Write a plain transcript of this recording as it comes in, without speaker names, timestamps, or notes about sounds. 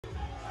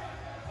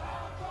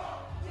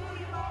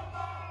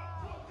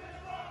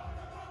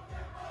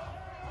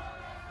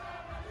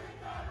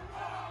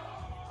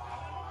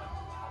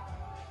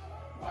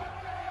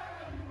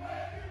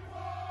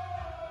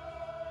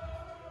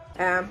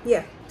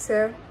Yeah,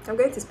 so I'm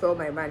going to spoil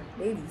my man.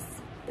 Ladies,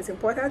 it's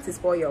important to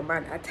spoil your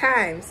man at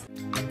times.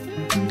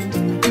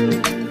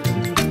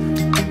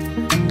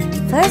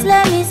 First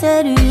let me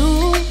say to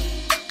you,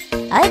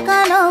 I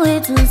cannot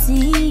wait to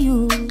see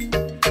you.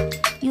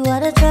 You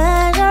are the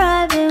treasure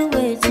I've been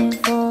waiting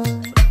for.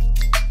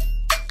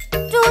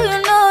 Do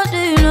you know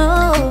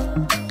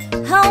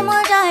how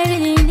much I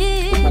really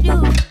need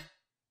you?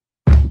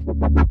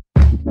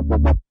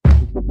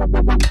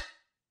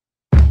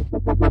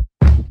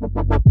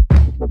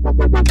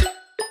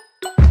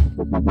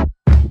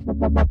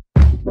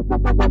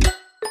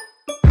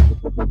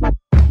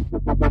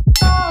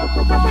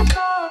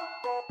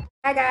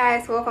 Hi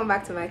guys, welcome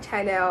back to my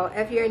channel.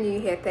 If you're new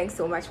here, thanks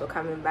so much for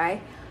coming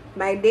by.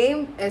 My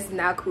name is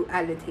Naku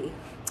Alute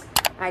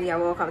and you're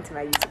welcome to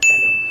my YouTube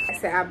channel.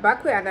 So I'm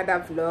back with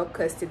another vlog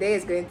because today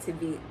is going to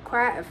be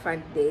quite a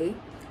fun day.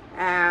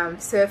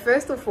 So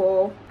first of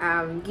all,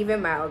 I'm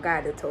giving my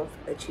Oga the top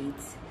a treat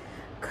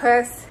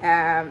because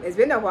it's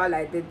been a while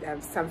I did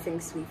something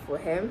sweet for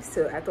him,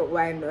 so I thought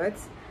why not.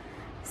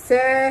 So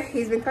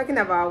he's been talking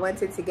about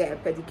wanting to get a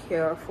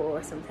pedicure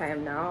for some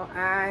time now,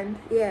 and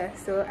yeah,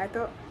 so I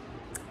thought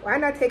why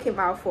not take him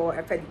out for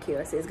a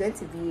pedicure. So it's going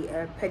to be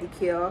a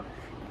pedicure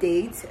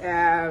date.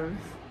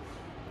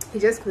 He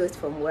just closed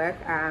from work.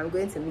 I'm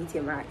going to meet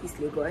him at East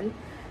Legon,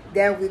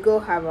 then we go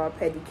have our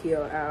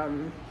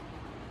pedicure.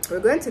 We're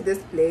going to this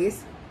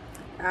place.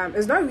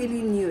 It's not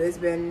really new, it's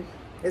been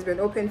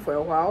open for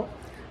a while,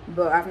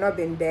 but I've not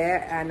been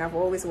there and I've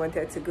always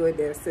wanted to go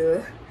there,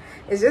 so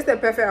it's just a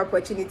perfect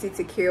opportunity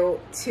to kill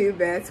two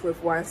birds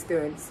with one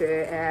stone. So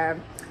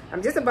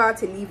I'm just about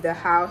to leave the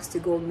house to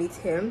go meet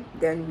him,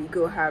 then we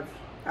go have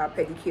our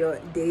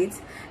pedicure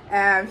date.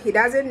 He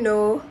doesn't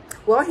know,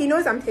 well, he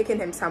knows I'm taking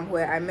him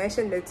somewhere. I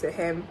mentioned it to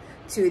him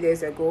 2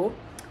 days ago,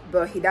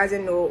 but he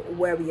doesn't know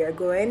where we are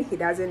going. He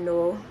doesn't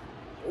know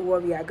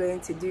what we are going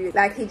to do.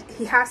 Like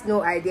he has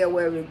no idea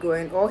where we're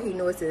going. All he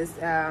knows is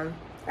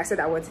I said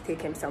I want to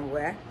take him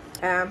somewhere.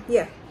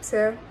 Yeah,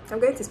 so I'm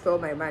going to spoil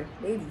my man.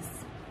 Ladies,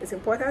 it's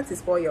important to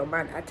spoil your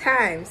man at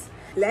times.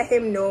 Let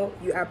him know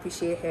you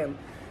appreciate him.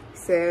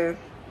 So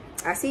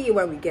I'll see you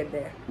when we get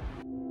there.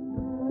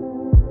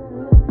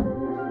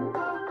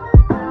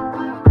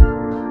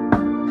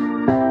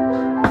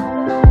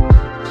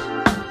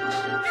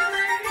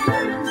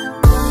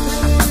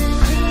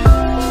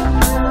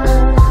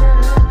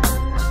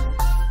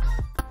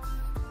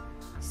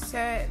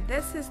 So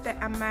this is the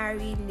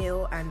Amari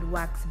Nail and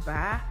Wax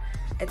Bar.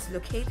 It's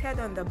located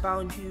on the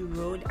Boundary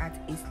Road at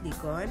East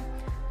Legon.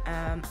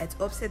 It's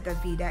opposite the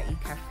Vida E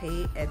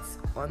Cafe. It's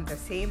on the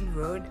same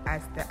road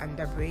as the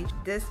underbridge.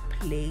 This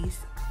place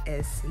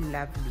is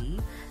lovely.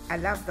 I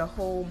love the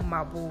whole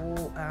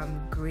marble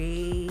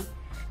gray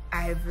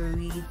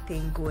ivory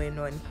thing going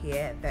on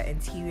here. The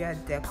interior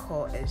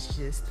decor is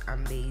just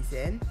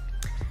amazing.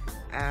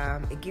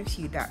 It gives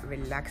you that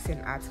relaxing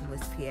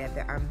atmosphere.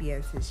 The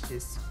ambience is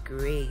just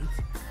great.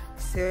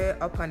 So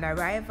upon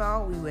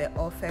arrival, we were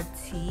offered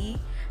tea.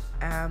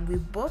 We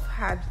both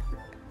had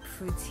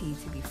fruit tea,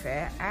 to be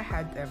fair. I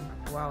had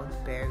wild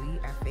berry,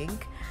 I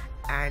think,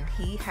 and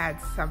he had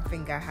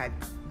something that had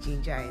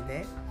ginger in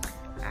it.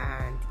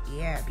 And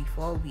yeah,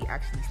 before we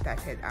actually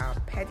started our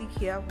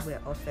pedicure, we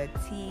were offered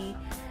tea.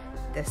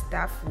 The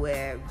staff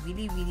were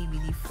really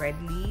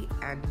friendly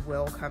and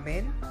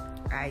welcoming.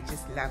 I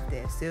just loved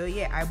it. So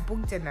yeah, I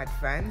booked in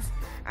advance.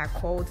 I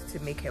called to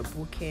make a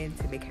booking,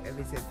 to make a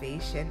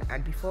reservation,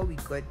 and before we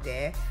got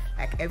there,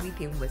 like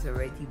everything was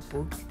already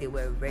booked. They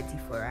were ready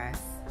for us.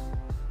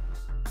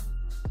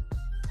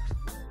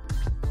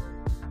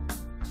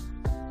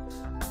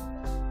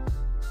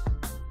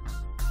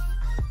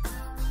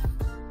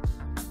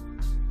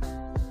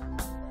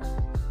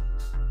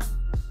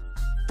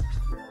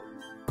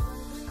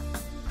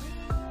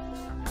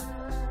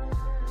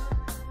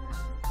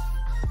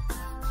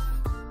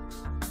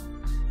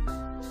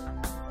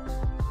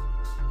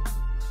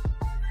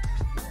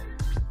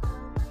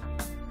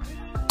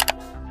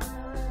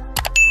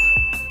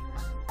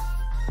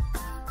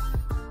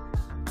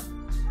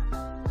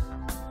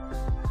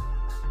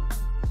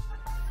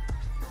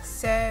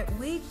 So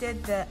we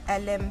did the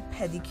LM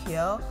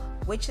pedicure,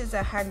 which is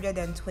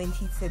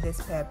 120 cedis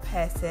per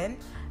person.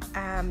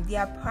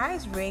 Their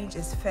price range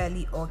is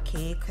fairly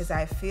okay because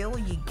I feel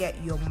you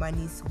get your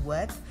money's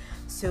worth.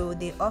 So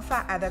they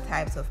offer other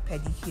types of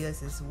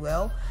pedicures as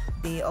well.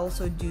 They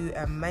also do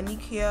a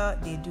manicure,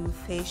 they do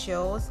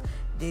facials,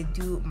 they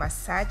do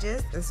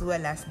massages as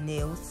well as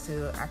nails,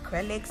 so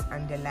acrylics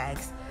and the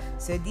likes.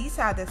 So these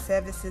are the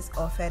services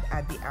offered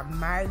at the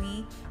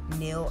Amari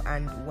Nail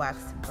and Wax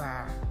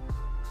Bar.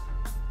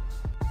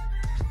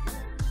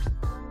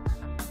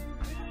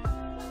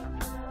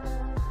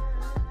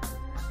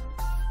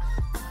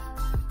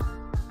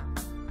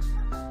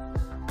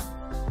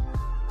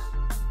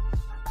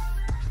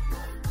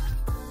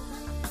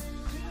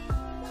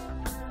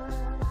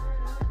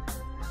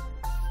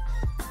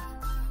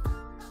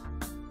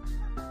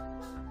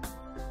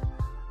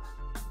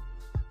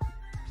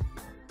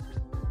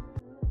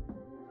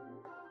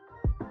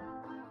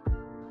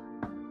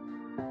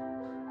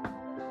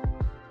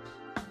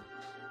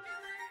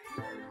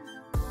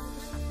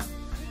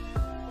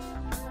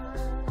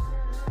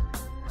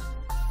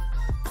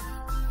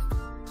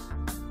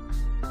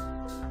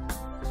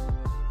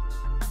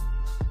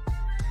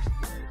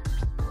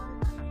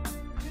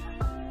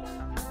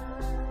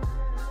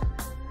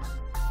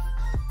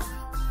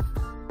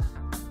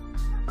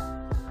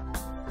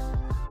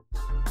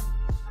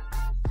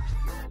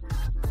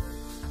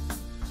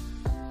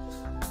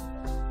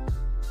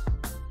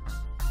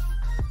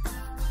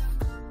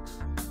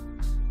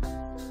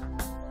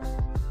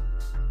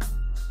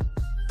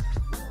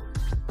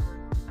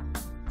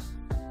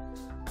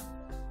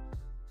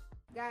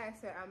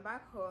 Guys, so I'm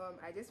back home.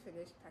 I just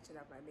finished touching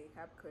up my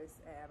makeup because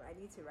I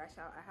need to rush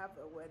out. I have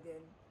a wedding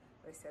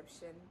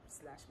reception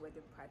 /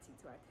 wedding party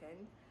to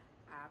attend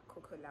at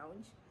Coco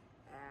Lounge.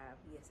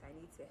 Yes, I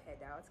need to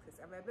head out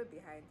because I'm a bit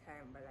behind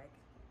time, but like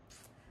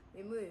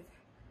we move.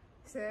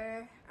 So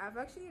I've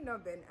actually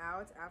not been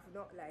out. I've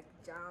not like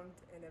jammed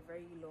in a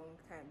very long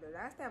time. The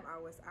last time I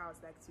was out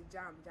like to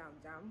jam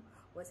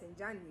was in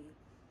January.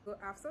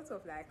 So I've sort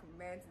of like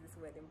meant this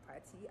wedding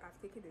party. I've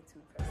taken it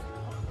too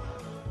personal.